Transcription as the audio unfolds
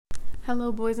Hello,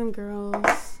 boys and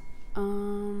girls. I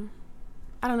don't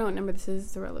know what number this is.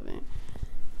 It's irrelevant.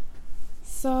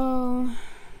 So,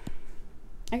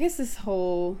 I guess this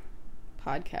whole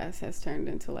podcast has turned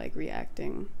into, like,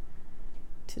 reacting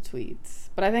to tweets.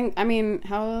 But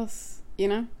how else,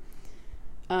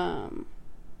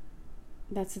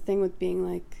 that's the thing with being,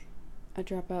 like, a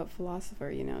dropout philosopher,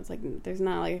 It's like, there's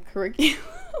not, like, a curriculum.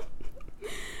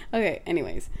 Okay,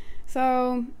 anyways.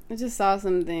 So, I just saw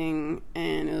something,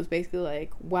 and it was basically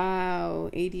like, wow,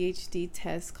 ADHD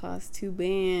tests cost $2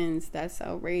 bands. That's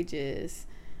outrageous.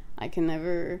 I can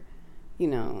never,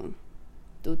 do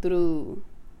through.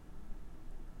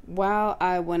 While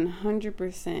I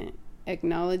 100%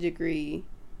 acknowledge, agree,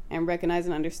 and recognize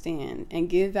and understand, and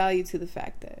give value to the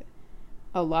fact that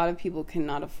a lot of people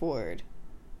cannot afford,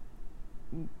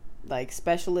 like,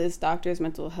 specialists, doctors,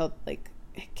 mental health, like,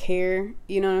 care,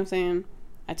 you know what I'm saying?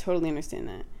 I totally understand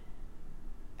that.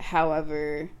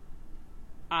 However,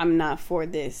 I'm not for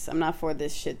this. I'm not for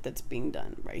this shit that's being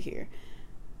done right here.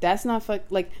 That's not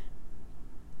like,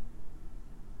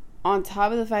 on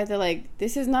top of the fact that, like,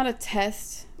 this is not a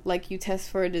test like you test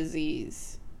for a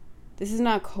disease. This is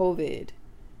not COVID.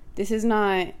 This is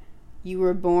not you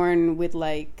were born with,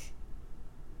 like,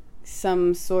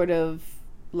 some sort of,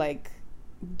 like,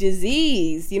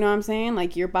 disease, you know what I'm saying?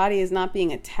 Like, your body is not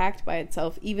being attacked by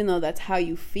itself, even though that's how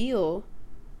you feel,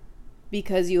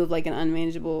 because you have, like, an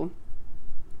unmanageable,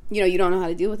 you don't know how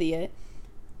to deal with it yet.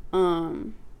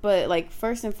 But, like,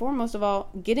 first and foremost of all,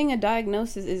 getting a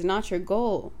diagnosis is not your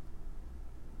goal.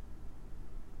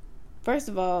 First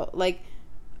of all, like,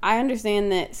 I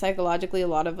understand that psychologically a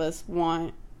lot of us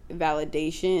want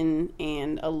validation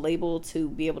and a label to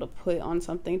be able to put on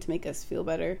something to make us feel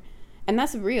better, and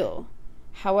that's real.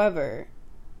 However,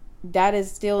 that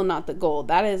is still not the goal.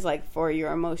 That is, like, for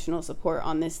your emotional support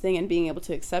on this thing and being able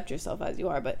to accept yourself as you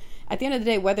are. But at the end of the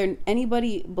day, whether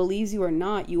anybody believes you or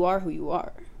not, you are who you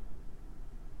are.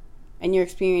 And your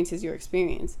experience is your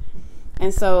experience.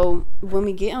 And so when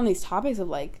we get on these topics of,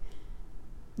 like,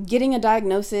 getting a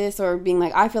diagnosis or being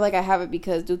like, I feel like I have it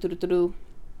because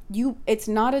it's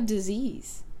not a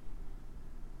disease.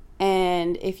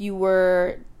 And if you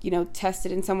were,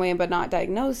 tested in some way but not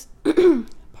diagnosed,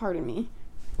 pardon me.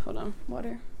 Hold on,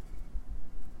 water.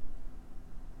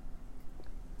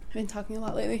 I've been talking a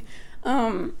lot lately.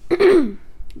 Damn.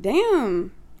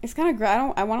 It's kind of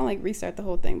I want to, like, restart the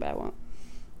whole thing, but I won't.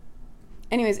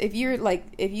 Anyways, if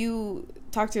you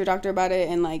talk to your doctor about it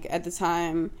and, like, at the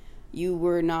time you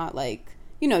were not, like,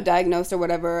 diagnosed or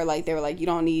whatever, like, they were like, you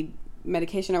don't need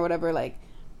medication or whatever, like,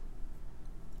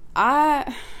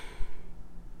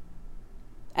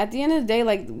 at the end of the day,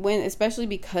 like, especially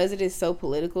because it is so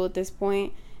political at this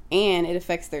point and it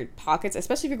affects their pockets,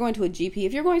 especially if you're going to a GP,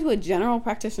 if you're going to a general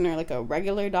practitioner, like a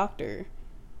regular doctor,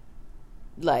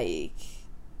 like,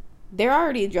 they're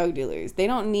already drug dealers. They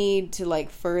don't need to, like,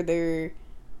 further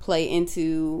play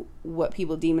into what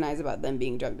people demonize about them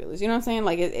being drug dealers. You know what I'm saying?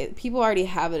 Like, people already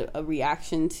have a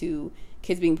reaction to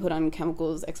kids being put on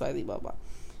chemicals, XYZ, blah, blah.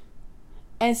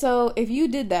 And so if you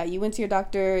did that, you went to your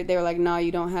doctor, they were like, no,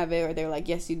 you don't have it, or they were like,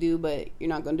 yes, you do, but you're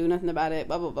not going to do nothing about it,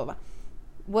 blah, blah, blah, blah.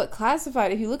 What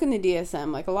classified, if you look in the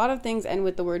DSM, like, a lot of things end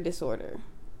with the word disorder.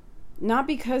 Not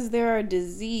because they're a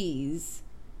disease,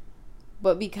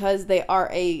 but because they are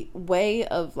a way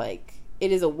of, like,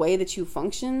 it is a way that you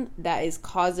function that is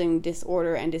causing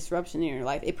disorder and disruption in your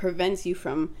life. It prevents you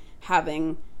from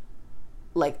having,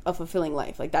 like, a fulfilling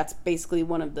life. Like, that's basically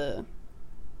one of the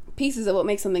pieces of what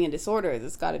makes something a disorder. Is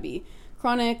it's got to be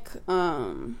chronic,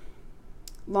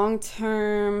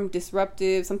 long-term,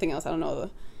 disruptive, something else. I don't know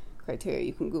the criteria.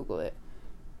 You can Google it.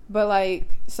 But,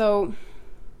 like, so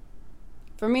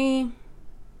for me,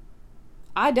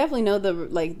 I definitely know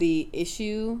the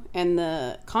issue and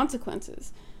the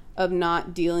consequences of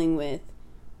not dealing with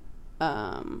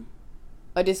a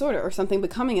disorder or something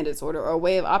becoming a disorder or a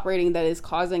way of operating that is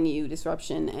causing you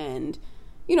disruption and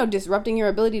disrupting your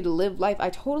ability to live life. I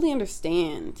totally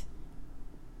understand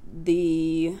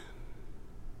the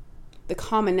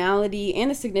commonality and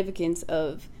the significance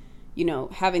of,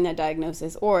 having that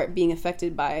diagnosis or being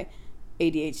affected by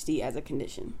ADHD as a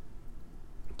condition.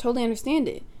 Totally understand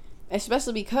it.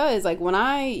 Especially because, like, when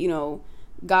I,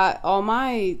 got all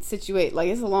my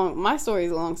my story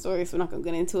is a long story, so we're not going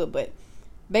to get into it. But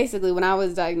basically, when I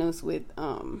was diagnosed with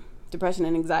depression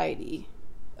and anxiety,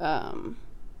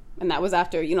 and that was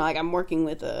after, I'm working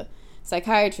with a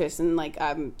psychiatrist, and, like,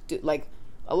 a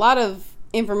lot of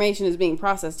information is being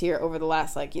processed here over the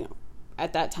last, like,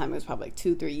 at that time it was probably like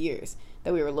 2-3 years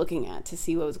that we were looking at to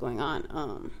see what was going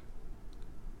on.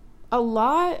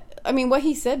 What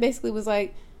he said basically was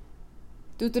like,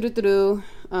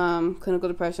 clinical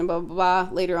depression, blah, blah, blah.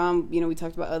 Later on, we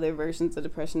talked about other versions of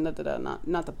depression, not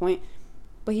the point.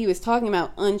 But he was talking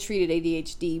about untreated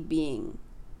ADHD being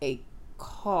a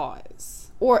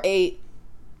cause, or I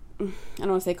don't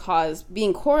want to say cause,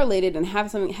 being correlated and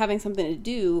having something to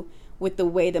do with the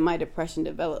way that my depression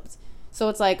developed. So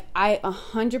it's like, I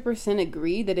 100%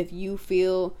 agree that if you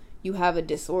feel you have a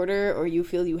disorder, or you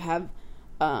feel you have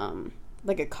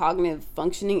like a cognitive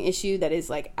functioning issue that is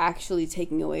like actually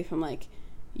taking away from like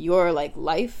your like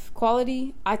life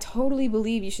quality, I totally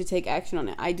believe you should take action on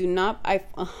it. I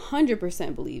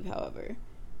 100% believe, however,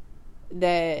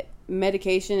 that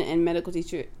medication and medical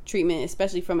treatment,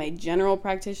 especially from a general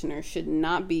practitioner, should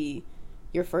not be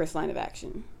your first line of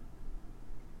action.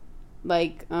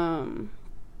 Like, one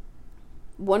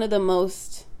of the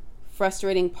most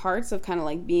frustrating parts of kind of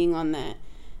like being on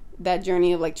that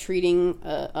journey of like treating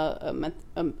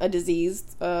a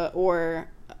disease or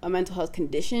a mental health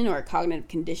condition or a cognitive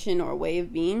condition or a way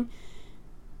of being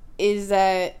is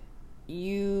that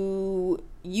you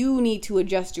need to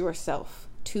adjust yourself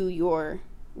to your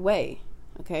way.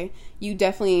 Okay, I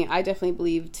definitely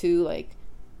believe too, like,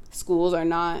 schools are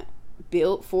not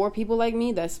built for people like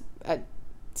me.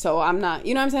 So I'm not,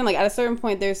 you know what I'm saying? Like, at a certain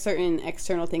point, there's certain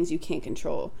external things you can't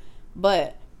control.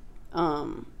 But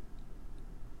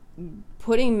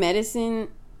putting medicine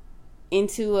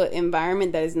into an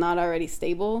environment that is not already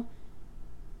stable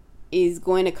is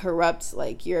going to corrupt,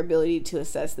 like, your ability to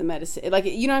assess the medicine. Like,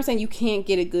 you know what I'm saying? You can't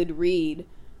get a good read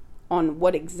on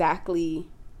what exactly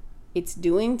it's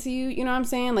doing to you. You know what I'm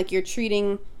saying? Like,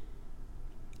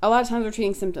 a lot of times we're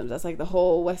treating symptoms. That's like the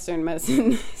whole Western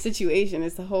medicine situation.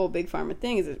 It's the whole big pharma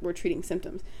thing, is that we're treating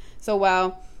symptoms. So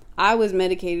while I was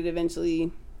medicated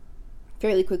eventually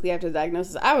fairly quickly after the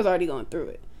diagnosis, I was already going through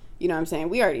it. You know what I'm saying?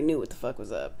 We already knew what the fuck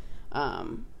was up.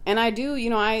 And I do,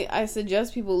 I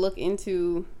suggest people look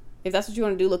into, if that's what you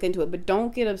want to do, look into it. But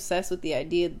don't get obsessed with the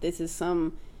idea that this is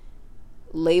some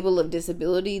label of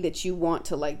disability that you want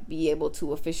to, like, be able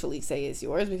to officially say is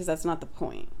yours, because that's not the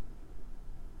point.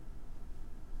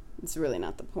 It's really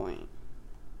not the point.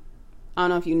 I don't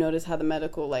know if you notice how the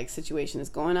medical, like, situation is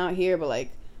going out here, but,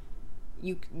 like,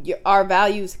 our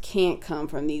values can't come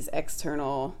from these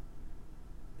external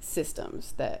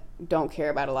systems that don't care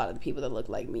about a lot of the people that look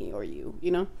like me or you, you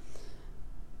know?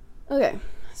 Okay,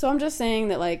 so I'm just saying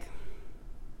that, like,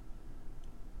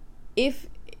 if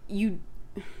you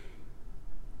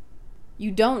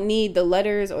don't need the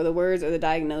letters or the words or the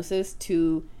diagnosis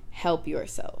to help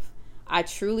yourself. I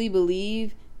truly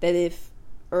believe that if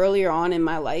earlier on in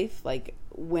my life, like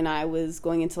when I was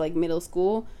going into like middle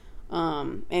school,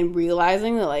 and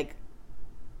realizing that, like,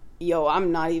 yo,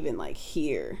 I'm not even like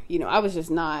here, I was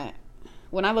just not,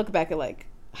 when I look back at like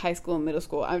high school and middle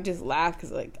school, I just laugh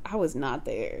because, like, I was not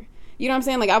there. You know what I'm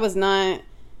saying? Like, I was not,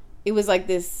 it was like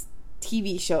this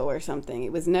TV show or something.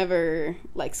 It was never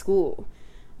like school.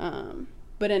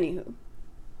 But anywho,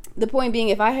 the point being,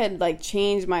 if I had like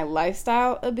changed my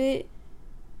lifestyle a bit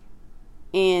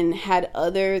and had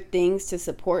other things to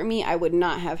support me, I would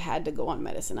not have had to go on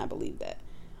medicine. I believe that.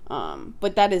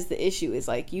 But that is the issue, is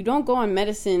like, you don't go on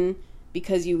medicine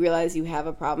because you realize you have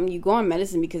a problem. You go on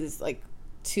medicine because it's like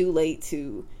too late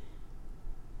to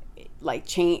like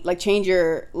change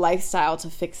your lifestyle to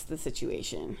fix the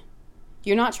situation.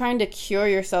 You're not trying to cure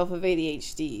yourself of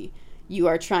ADHD. You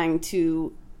are trying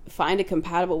to find a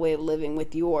compatible way of living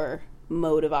with your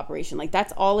mode of operation. Like,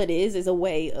 that's all it is a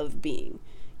way of being.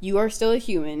 You are still a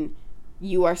human.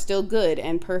 You are still good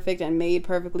and perfect and made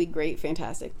perfectly great,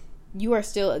 fantastic. You are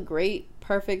still a great,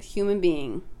 perfect human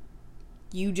being.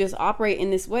 You just operate in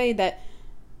this way that,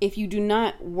 if you do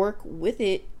not work with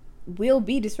it, will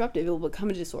be disruptive. It will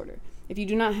become a disorder. If you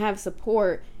do not have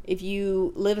support, if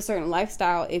you live a certain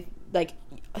lifestyle, if, like,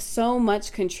 so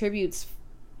much contributes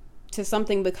to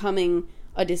something becoming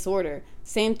a disorder.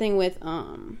 Same thing with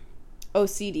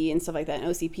OCD and stuff like that,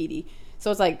 and OCPD. So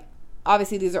it's like,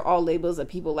 obviously these are all labels that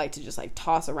people like to just like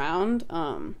toss around.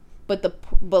 But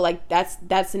like,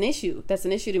 that's an issue. That's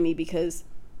an issue to me, because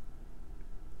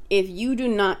if you do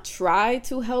not try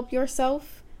to help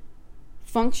yourself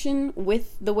function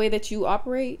with the way that you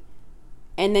operate,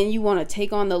 and then you want to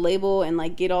take on the label and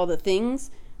like get all the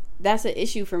things, that's an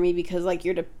issue for me, because like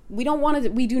we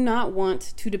do not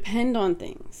want to depend on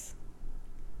things.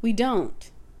 We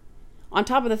don't. On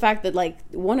top of the fact that, like,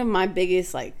 one of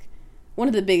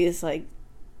the biggest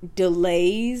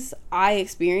delays I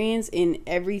experience in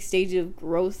every stage of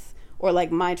growth, or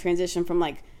like my transition from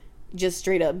like just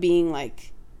straight up being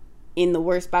like in the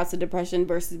worst bouts of depression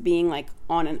versus being like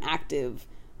on an active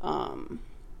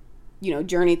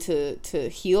journey to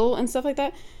heal and stuff like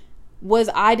that. was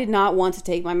I did not want to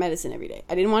take my medicine every day.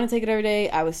 I didn't want to take it every day.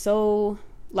 I was so,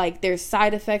 like, there's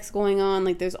side effects going on.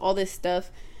 Like, there's all this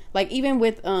stuff. Like, even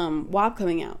with WAP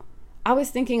coming out, I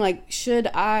was thinking, like,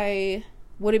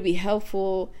 would it be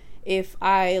helpful if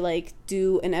I, like,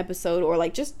 do an episode or,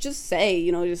 like, just say,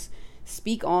 you know, just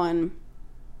speak on,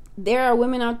 there are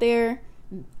women out there,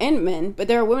 and men, but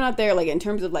there are women out there, like, in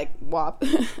terms of, like, WAP,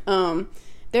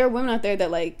 there are women out there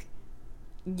that, like,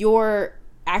 your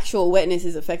actual wetness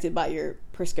is affected by your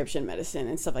prescription medicine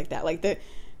and stuff like that. Like,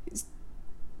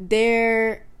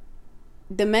 the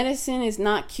medicine is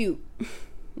not cute.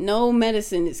 No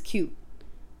medicine is cute.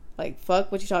 Like,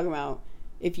 fuck what you talking about.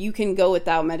 If you can go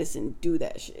without medicine, do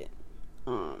that shit.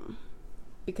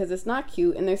 Because it's not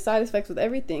cute, and there's side effects with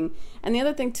everything. And the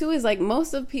other thing too is, like,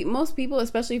 most people,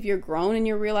 especially if you're grown and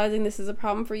you're realizing this is a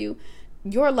problem for you,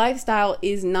 your lifestyle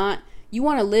is not, you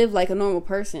want to live like a normal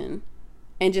person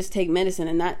and just take medicine,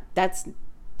 and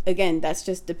that's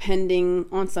just depending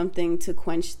on something to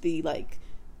quench the, like,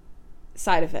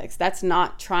 side effects. That's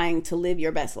not trying to live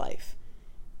your best life.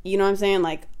 You know what I'm saying?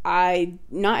 Like,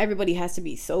 not everybody has to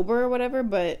be sober or whatever,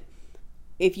 but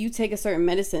if you take a certain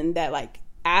medicine that, like,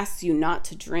 asks you not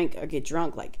to drink or get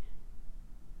drunk, like,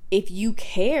 if you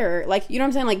care, like, you know what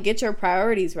I'm saying? Like, get your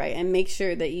priorities right and make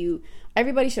sure that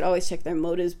everybody should always check their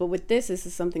motives. But with this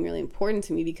is something really important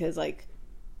to me because, like,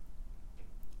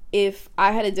 if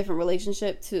I had a different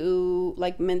relationship to,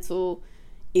 like, mental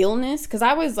illness, because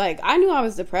I was like, I knew I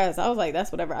was depressed. I was like,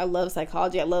 that's whatever. I love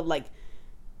psychology. I love, like,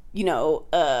 you know,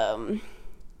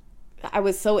 I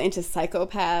was so into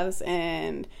psychopaths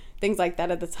and things like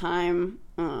that at the time.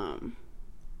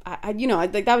 I you know,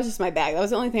 like, that was just my bag. That was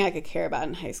the only thing I could care about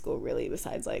in high school, really,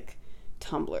 besides, like,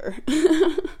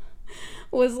 Tumblr.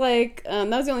 Was like, that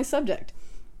was the only subject.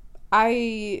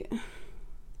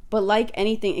 But like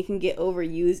anything, it can get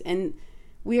overused, and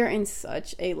we are in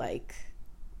such a, like,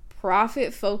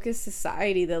 profit-focused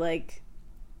society that, like,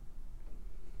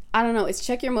 I don't know, it's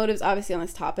check your motives, obviously, on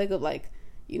this topic of, like,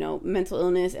 you know, mental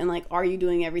illness, and, like, are you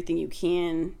doing everything you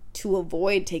can to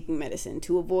avoid taking medicine,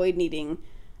 to avoid needing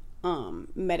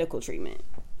medical treatment?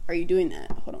 Are you doing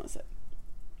that? Hold on a sec.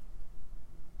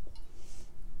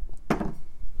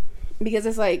 Because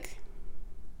it's like,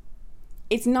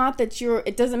 it's not that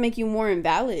it doesn't make you more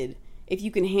invalid if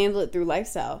you can handle it through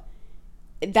lifestyle.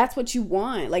 That's what you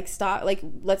want. Like, stop, like,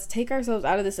 let's take ourselves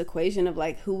out of this equation of,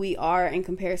 like, who we are in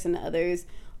comparison to others,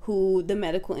 who the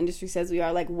medical industry says we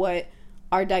are, like, what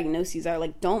our diagnoses are.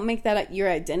 Like, don't make that your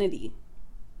identity.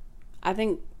 I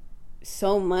think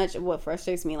so much of what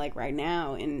frustrates me, like, right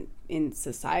now in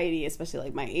society, especially,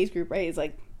 like, my age group, right, is,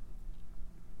 like,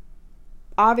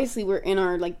 obviously we're in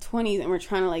our, like, 20s and we're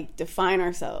trying to, like, define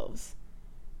ourselves.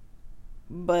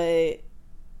 But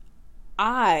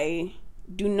I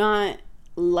do not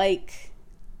like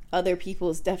other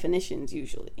people's definitions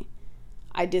usually.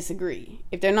 I disagree.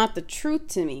 If they're not the truth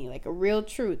to me, like a real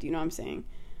truth, you know what I'm saying?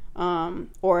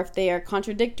 Or if they are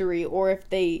contradictory, or if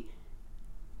they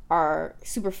are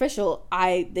superficial,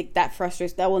 that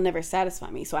frustrates, that will never satisfy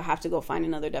me. So I have to go find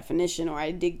another definition, or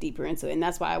I dig deeper into it. And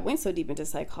that's why I went so deep into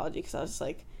psychology, because I was just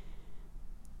like,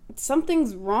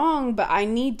 something's wrong, but I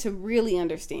need to really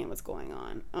understand what's going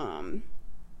on.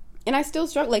 And I still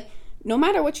struggle, like, no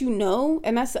matter what you know,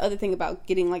 and that's the other thing about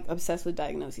getting, like, obsessed with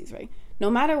diagnoses, right? No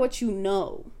matter what you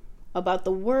know about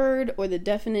the word or the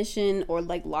definition or,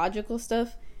 like, logical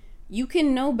stuff, you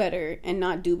can know better and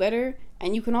not do better,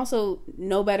 and you can also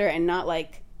know better and not,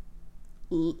 like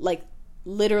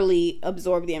literally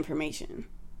absorb the information.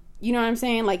 You know what I'm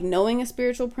saying? Like, knowing a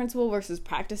spiritual principle versus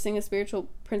practicing a spiritual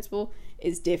principle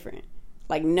is different.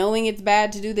 Like, knowing it's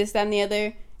bad to do this, that, and the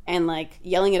other, and, like,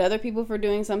 yelling at other people for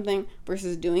doing something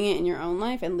versus doing it in your own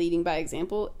life and leading by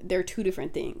example, they're two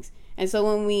different things. And so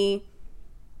when we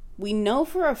know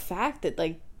for a fact that,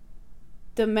 like,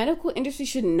 the medical industry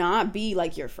should not be,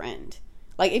 like, your friend.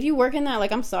 Like, if you work in that,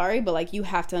 like, I'm sorry, but, like, you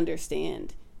have to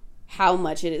understand how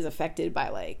much it is affected by,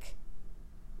 like,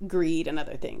 greed and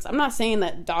other things. I'm not saying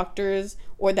that doctors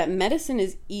or that medicine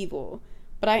is evil,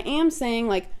 but I am saying,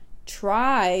 like,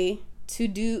 try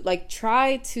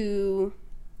to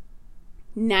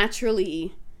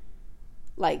naturally,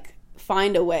 like,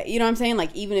 find a way. You know what I'm saying?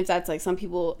 Like, even if that's, like, some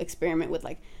people experiment with,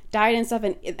 like, diet and stuff,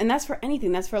 and that's for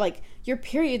anything. That's for, like, your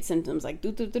period symptoms, like,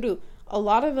 a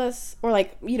lot of us, or,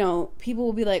 like, you know, people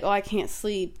will be like, oh, I can't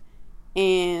sleep,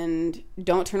 and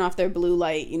don't turn off their blue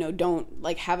light, you know, don't,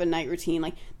 like, have a night routine.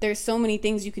 Like, there's so many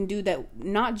things you can do that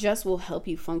not just will help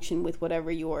you function with whatever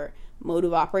your mode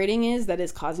of operating is that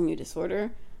is causing you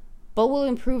disorder, but will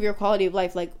improve your quality of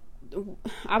life. Like,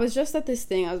 I was just at this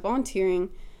thing, I was volunteering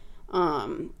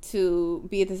to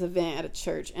be at this event at a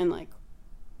church, and, like,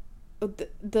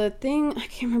 the thing, I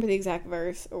can't remember the exact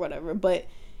verse or whatever, but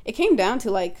it came down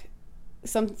to like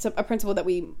a principle that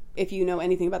if you know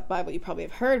anything about the Bible, you probably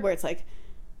have heard, where it's like,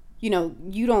 you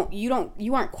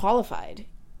aren't qualified,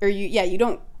 or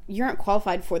you aren't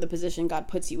qualified for the position God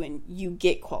puts you in. You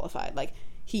get qualified. Like,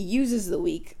 he uses the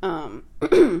weak.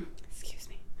 Excuse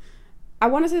me. I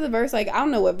want to say the verse, like, I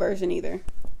don't know what version either.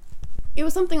 It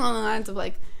was something along the lines of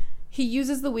like, he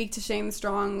uses the weak to shame the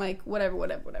strong, like whatever.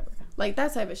 Like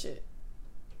that type of shit.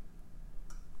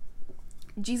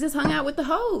 Jesus hung out with the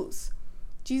hoes.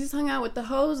 Jesus hung out with the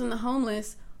hoes and the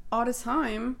homeless all the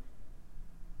time.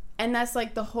 And that's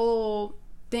like the whole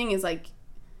thing is like,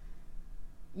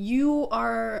 you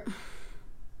are...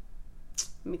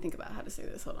 Let me think about how to say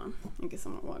this. Hold on. Let me get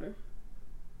some more water.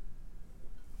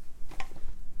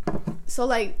 So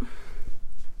like,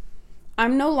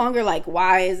 I'm no longer like,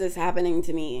 why is this happening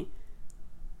to me?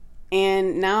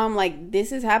 And now I'm like,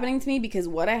 this is happening to me because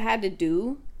what I had to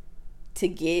do to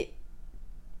get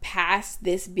past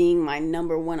this being my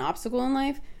number one obstacle in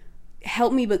life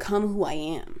helped me become who I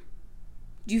am.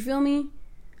 Do you feel me?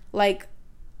 Like,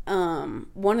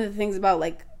 one of the things about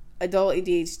like adult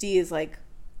ADHD is like,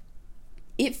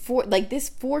 this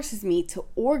forces me to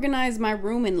organize my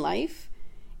room in life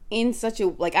in such a,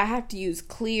 like, I have to use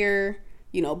clear,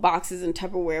 boxes and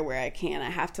Tupperware where I can. I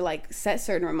have to like set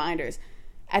certain reminders.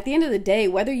 At the end of the day,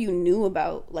 whether you knew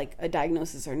about like a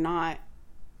diagnosis or not,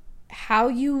 how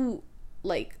you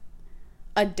like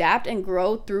adapt and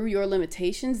grow through your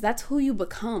limitations, that's who you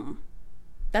become.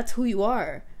 That's who you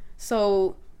are.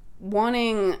 So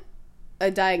wanting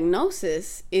a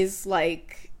diagnosis is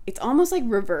like, it's almost like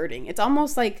reverting. It's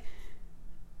almost like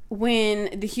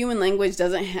when the human language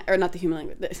doesn't or not the human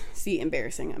language, see,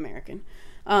 embarrassing American.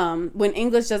 When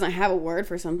English doesn't have a word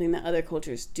for something that other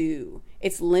cultures do,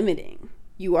 it's limiting.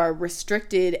 You are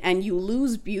restricted and you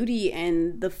lose beauty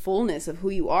and the fullness of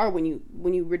who you are when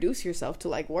you reduce yourself to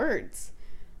like words.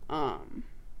 And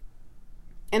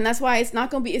that's why it's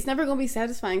never going to be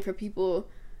satisfying for people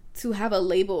to have a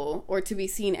label or to be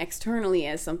seen externally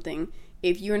as something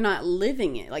if you're not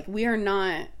living it. Like,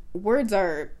 words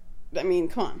are, I mean,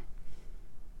 come on.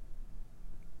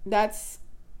 That's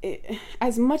it.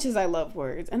 As much as I love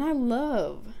words, and I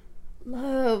love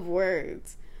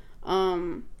words,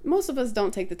 most of us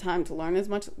don't take the time to learn as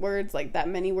much words, like that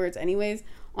many words anyways,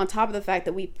 on top of the fact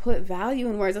that we put value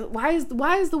in words. Why is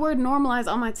the word normalized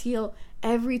on my TL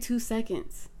every 2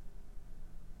 seconds?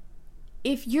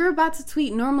 If you're about to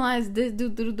tweet normalize this,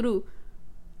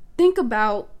 think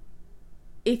about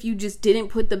if you just didn't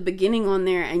put the beginning on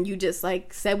there and you just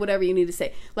like said whatever you need to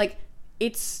say. Like,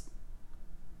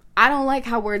 I don't like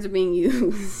how words are being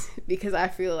used because I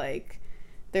feel like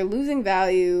they're losing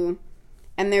value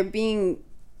and they're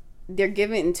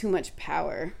given too much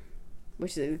power,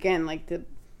 which is again like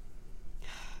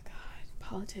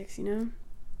politics,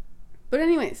 But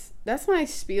anyways, that's my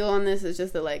spiel on this. Is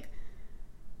just that, like,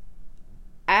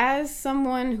 as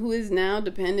someone who is now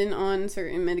dependent on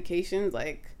certain medications,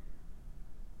 like,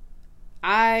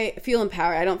 I feel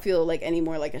empowered. I don't feel like any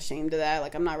more like ashamed of that.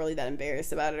 Like, I'm not really that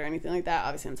embarrassed about it or anything like that.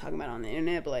 Obviously, I'm talking about it on the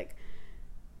internet, but like,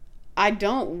 I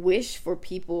don't wish for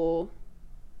people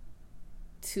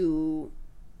to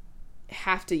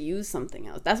have to use something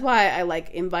else. That's why I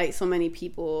like invite so many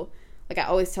people. Like, I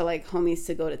always tell like homies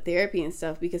to go to therapy and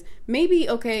stuff, because maybe,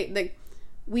 okay, like,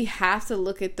 we have to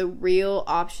look at the real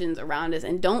options around us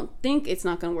and don't think it's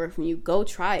not going to work for you. Go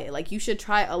try it. Like, you should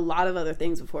try a lot of other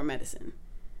things before medicine.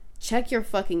 Check your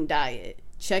fucking diet.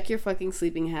 Check your fucking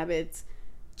sleeping habits.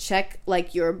 Check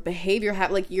like your behavior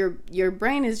like your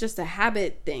brain is just a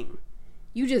habit thing.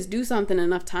 You just do something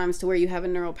enough times to where you have a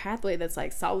neural pathway that's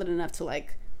like solid enough to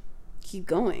like keep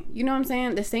going. You know what I'm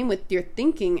saying? The same with your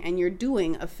thinking and your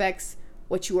doing affects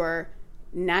what you are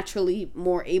naturally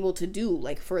more able to do,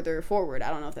 like, further forward. I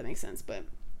don't know if that makes sense, but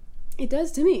it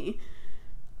does to me.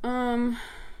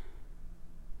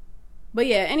 But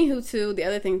yeah, anywho, too, the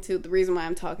other thing too, the reason why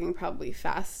I'm talking probably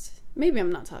fast, maybe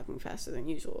I'm not talking faster than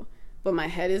usual, but my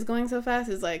head is going so fast,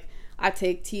 is like, I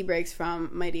take tea breaks from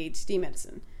my ADHD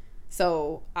medicine.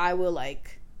 So I will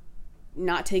like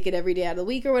not take it every day out of the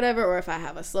week or whatever, or if I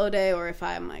have a slow day, or if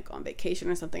I'm like on vacation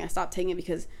or something, I stop taking it,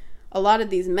 because a lot of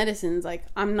these medicines, like,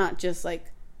 I'm not just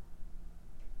like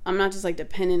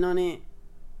dependent on it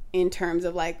in terms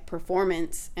of like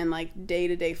performance and like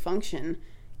day-to-day function.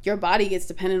 Your body gets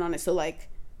dependent on it. So like,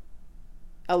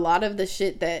 a lot of the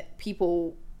shit that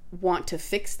people want to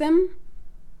fix them,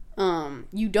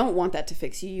 you don't want that to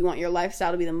fix you. You want your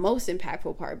lifestyle to be the most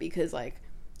impactful part, because like,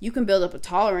 you can build up a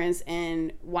tolerance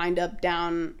and wind up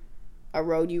down a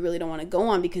road you really don't want to go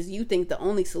on because you think the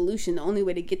only solution, the only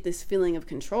way to get this feeling of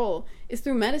control is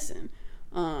through medicine.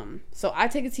 So I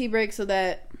take a tea break so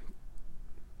that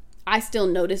I still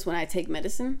notice when I take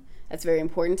medicine. That's very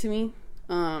important to me.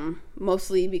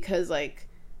 Mostly because like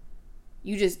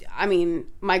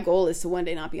my goal is to one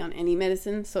day not be on any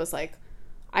medicine. So it's like,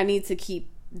 I need to keep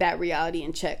that reality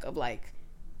in check of like,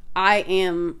 I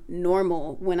am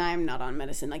normal when I'm not on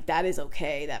medicine. Like, that is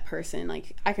okay. That person,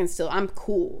 like, I'm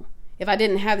cool. If I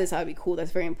didn't have this, I would be cool.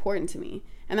 That's very important to me.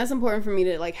 And that's important for me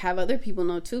to like have other people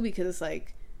know too, because it's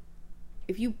like,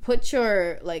 if you put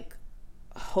your like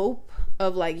hope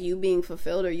of like you being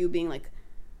fulfilled or you being like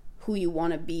who you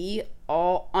want to be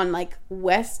all on like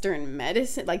Western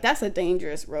medicine, like that's a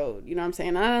dangerous road. You know what I'm saying?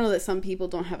 And I know that some people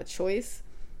don't have a choice,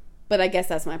 but I guess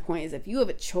that's my point, is if you have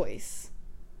a choice,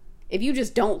 if you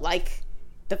just don't like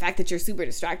the fact that you're super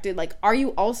distracted, like, are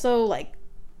you also like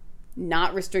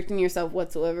not restricting yourself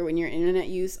whatsoever when you're internet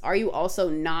use? Are you also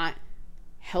not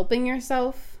helping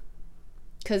yourself?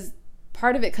 Because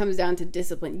part of it comes down to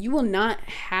discipline. You will not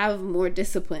have more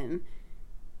discipline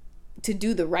to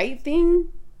do the right thing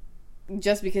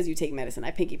just because you take medicine.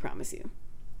 I pinky promise you.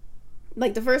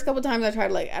 Like the first couple times I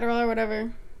tried like Adderall or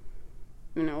whatever,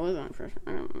 you know, it wasn't first.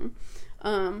 I don't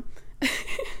know.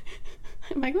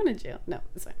 Am I going to jail? No,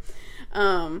 it's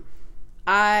fine.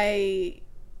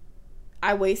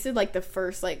 I wasted like the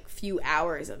first like few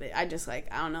hours of it. I just like,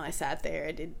 I don't know, I sat there,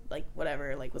 I did like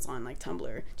whatever, like was on like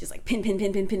Tumblr, just like pin,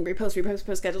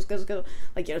 repost, schedule,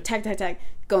 like, you know, tag,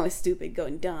 going stupid,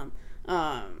 going dumb.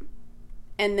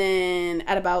 And then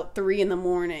at about 3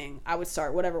 a.m, I would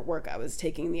start whatever work I was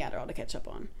taking the Adderall to catch up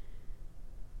on.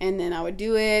 And then I would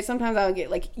do it. Sometimes I would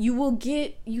get like, you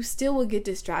still will get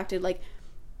distracted. Like,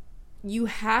 you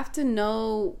have to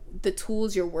know the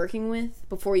tools you're working with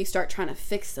before you start trying to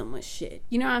fix them with shit.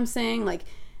 You know what I'm saying? Like,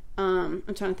 I'm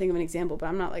trying to think of an example, but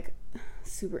I'm not like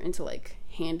super into like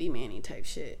handy-manny type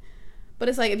shit. But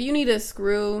it's like, if you need a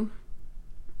screw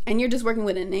and you're just working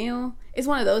with a nail, it's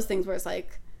one of those things where it's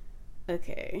like,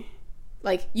 okay,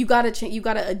 like you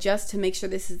gotta adjust to make sure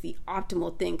this is the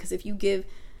optimal thing. Because if you give,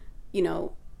 you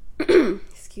know,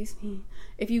 excuse me,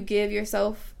 if you give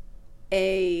yourself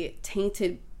a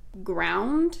tainted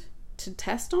ground to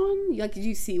test on, like,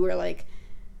 you see where like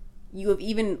you have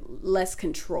even less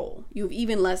control, you have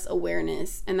even less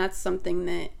awareness, and that's something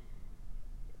that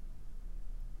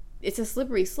it's a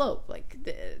slippery slope. Like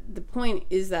the point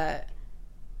is that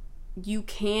you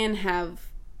can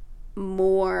have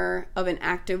more of an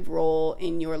active role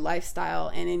in your lifestyle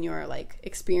and in your like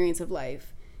experience of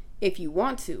life if you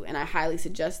want to, and I highly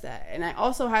suggest that. And I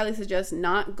also highly suggest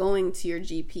not going to your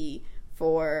GP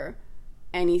for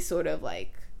any sort of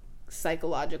like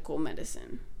psychological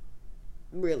medicine.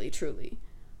 Really, truly,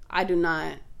 I do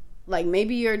not like,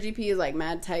 maybe your GP is like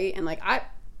mad tight, and like, I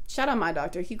shout out my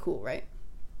doctor, he cool, right?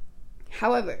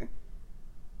 However,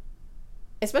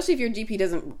 especially if your GP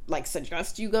doesn't like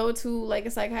suggest you go to like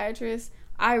a psychiatrist,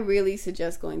 I really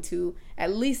suggest going to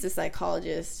at least a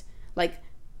psychologist. Like,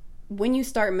 when you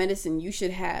start medicine, you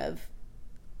should have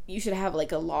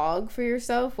like a log for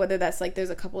yourself, whether that's like, there's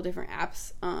a couple different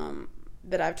apps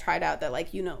that I've tried out that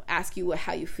like, you know, ask you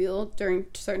how you feel during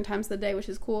certain times of the day, which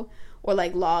is cool, or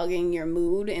like logging your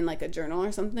mood in like a journal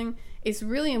or something. It's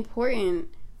really important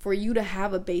for you to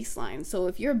have a baseline. So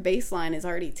if your baseline is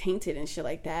already tainted and shit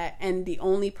like that, and the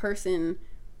only person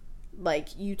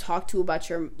like you talk to about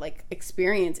your like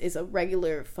experience is a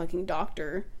regular fucking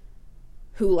doctor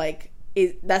who like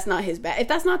that's not his bag. If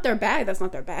that's not their bag, that's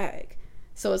not their bag.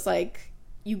 So it's like,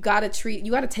 you gotta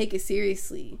take it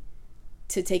seriously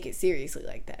to take it seriously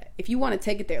like that. If you want to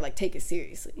take it there, like, take it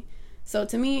seriously. So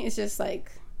to me, it's just like,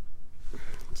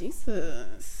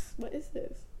 Jesus, what is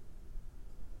this?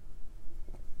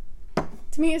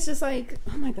 To me, it's just like,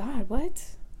 oh my God,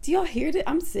 what? Do y'all hear that?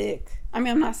 I'm sick. I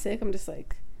mean, I'm not sick. I'm just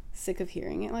like sick of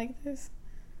hearing it like this.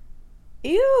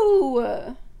 Ew.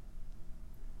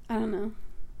 I don't know.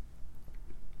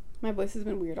 My voice has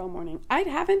been weird all morning. I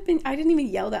didn't even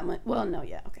yell that much. Well, no,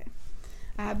 yeah, okay.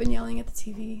 I have been yelling at the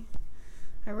TV.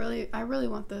 I really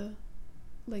want the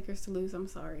Lakers to lose. I'm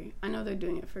sorry. I know they're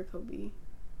doing it for Kobe.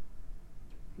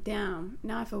 Damn.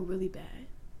 Now I feel really bad.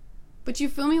 But you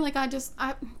feel me? Like,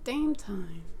 damn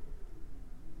time.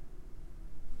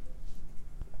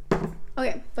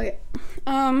 Okay.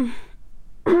 God.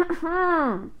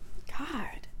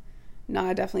 No,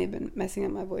 I definitely have been messing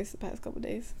up my voice the past couple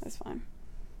days. That's fine.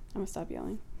 I'm gonna stop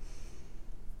yelling.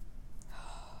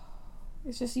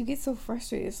 It's just, you get so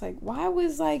frustrated. It's like, why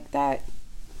was like that,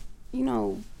 you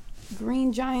know,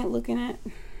 green giant looking at...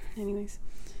 Anyways,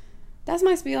 that's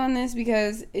my spiel on this,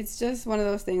 because it's just one of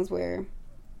those things where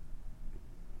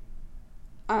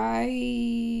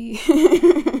I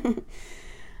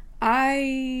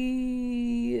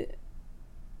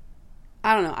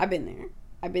I don't know. I've been there.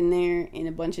 I've been there in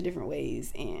a bunch of different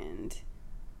ways, and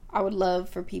I would love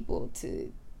for people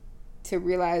to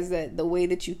realize that the way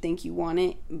that you think you want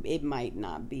it, it might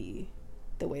not be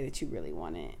the way that you really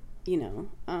want it. You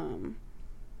know,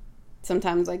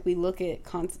 sometimes like we look at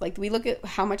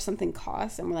how much something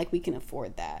costs, and we're like, we can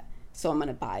afford that, so I'm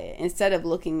gonna buy it, instead of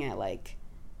looking at like,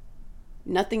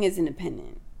 nothing is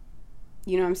independent.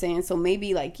 You know what I'm saying? So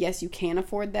maybe like, yes, you can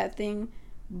afford that thing,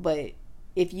 but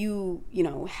if you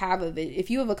if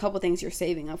you have a couple things you're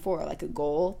saving up for, like a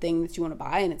goal thing that you want to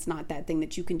buy, and it's not that thing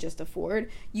that you can just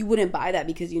afford, you wouldn't buy that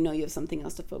because you know you have something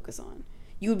else to focus on.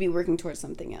 You would be working towards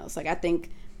something else. Like, I think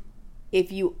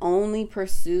if you only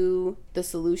pursue the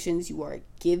solutions you are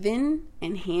given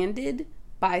and handed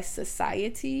by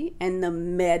society and the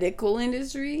medical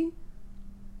industry,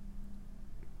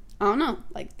 I don't know,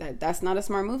 like that's not a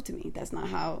smart move to me. That's not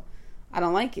how, I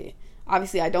don't like it.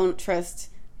 Obviously, I don't trust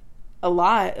a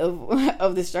lot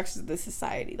of the structures of the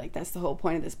society. Like, that's the whole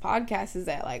point of this podcast, is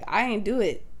that like, I ain't do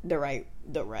it the right,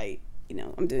 you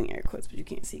know, I'm doing air quotes, but you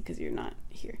can't see because you're not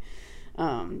here.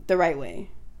 The right way.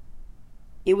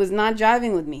 It was not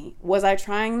jiving with me. Was I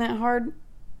trying that hard?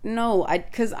 No, I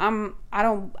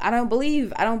don't believe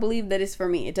that it's for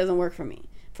me. It doesn't work for me.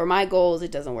 For my goals,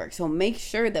 it doesn't work. So make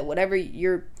sure that whatever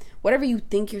you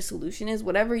think your solution is,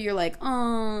 whatever you're like,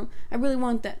 oh, I really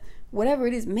want that, whatever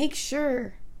it is, make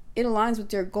sure it aligns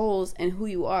with your goals and who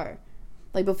you are.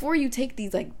 Like, before you take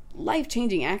these like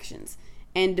life-changing actions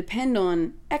and depend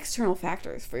on external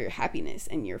factors for your happiness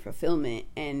and your fulfillment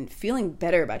and feeling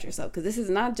better about yourself, because this is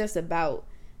not just about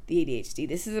the ADHD.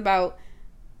 This is about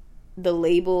the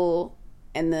label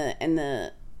and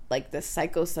the like the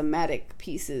psychosomatic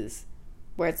pieces,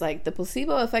 where it's like the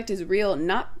placebo effect is real,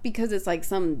 not because it's like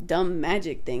some dumb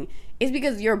magic thing. It's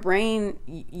because your brain,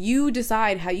 you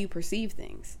decide how you perceive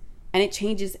things, and it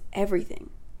changes everything.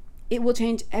 It will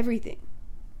change everything.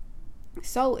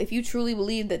 So if you truly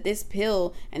believe that this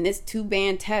pill and this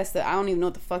 2-band test that I don't even know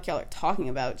what the fuck y'all are talking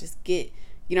about, just get,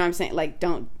 you know what I'm saying? Like,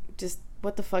 don't, just,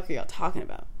 what the fuck are y'all talking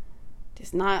about?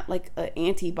 It's not like an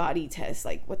antibody test.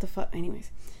 Like, what the fuck?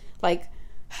 Anyways, like,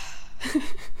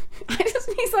 I just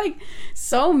be like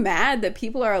so mad that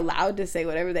people are allowed to say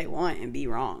whatever they want and be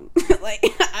wrong. Like,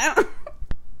 I don't.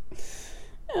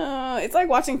 It's like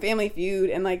watching Family Feud,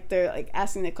 and like they're like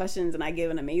asking the questions and I give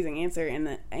an amazing answer and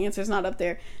the answer's not up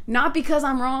there, not because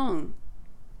I'm wrong,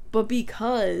 but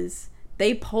because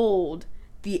they polled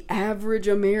the average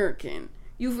American.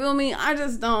 You feel me? I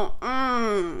just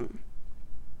don't.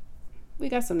 We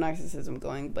got some narcissism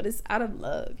going, but it's out of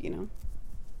love, you know.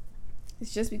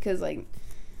 It's just because, like,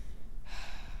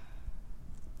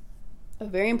 a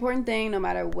very important thing, no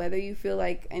matter whether you feel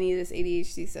like any of this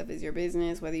ADHD stuff is your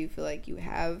business, whether you feel like you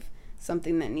have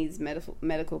something that needs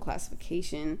medical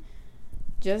classification,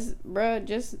 just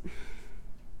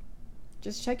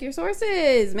check your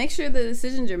sources. Make sure the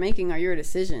decisions you're making are your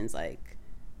decisions. Like,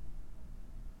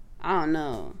 I don't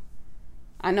know.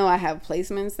 I know I have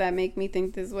placements that make me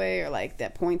think this way, or like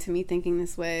that point to me thinking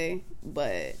this way,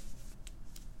 but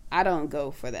I don't go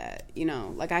for that, you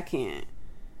know. Like, I can't.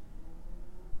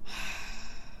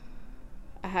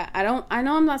 I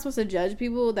know I'm not supposed to judge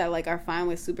people that like are fine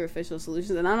with superficial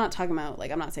solutions, and I'm not talking about, like,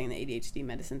 I'm not saying the ADHD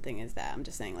medicine thing is that. I'm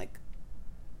just saying, like,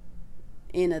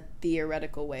 in a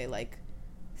theoretical way, like,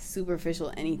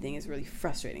 superficial anything is really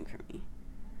frustrating for me,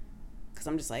 because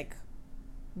I'm just like,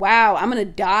 wow, I'm gonna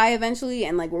die eventually,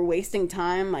 and like, we're wasting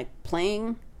time like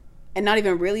playing and not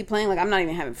even really playing. Like, I'm not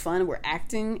even having fun. We're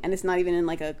acting, and it's not even in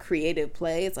like a creative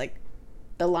play. It's like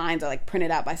the lines are like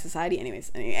printed out by society.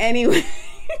 Anyway.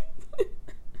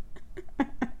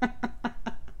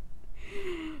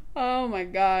 Oh my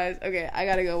gosh. Okay, I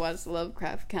gotta go watch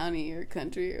Lovecraft County or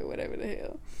Country or whatever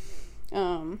the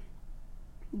hell.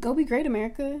 Go be great,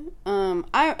 America. I'm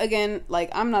not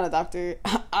a doctor,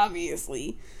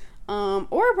 obviously,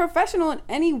 or a professional in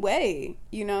any way,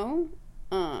 you know.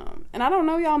 And I don't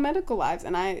know y'all medical lives,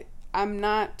 and I'm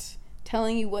not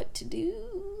telling you what to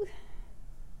do.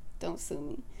 Don't sue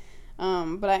me.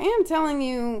 But I am telling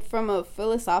you, from a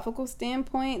philosophical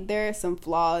standpoint, there are some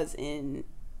flaws in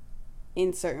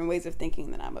certain ways of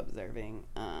thinking that I'm observing.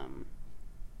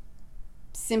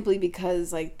 Simply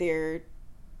because, like, they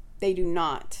do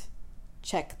not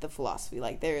check the philosophy.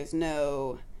 Like, there is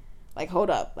no, like, hold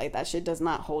up. Like, that shit does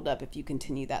not hold up if you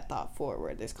continue that thought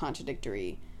forward. There's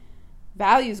contradictory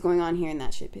values going on here, and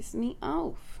that shit pisses me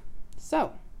off. So,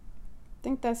 I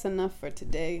think that's enough for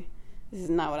today. This is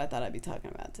not what I thought I'd be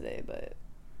talking about today, but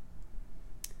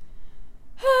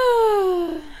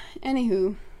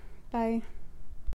anywho, bye.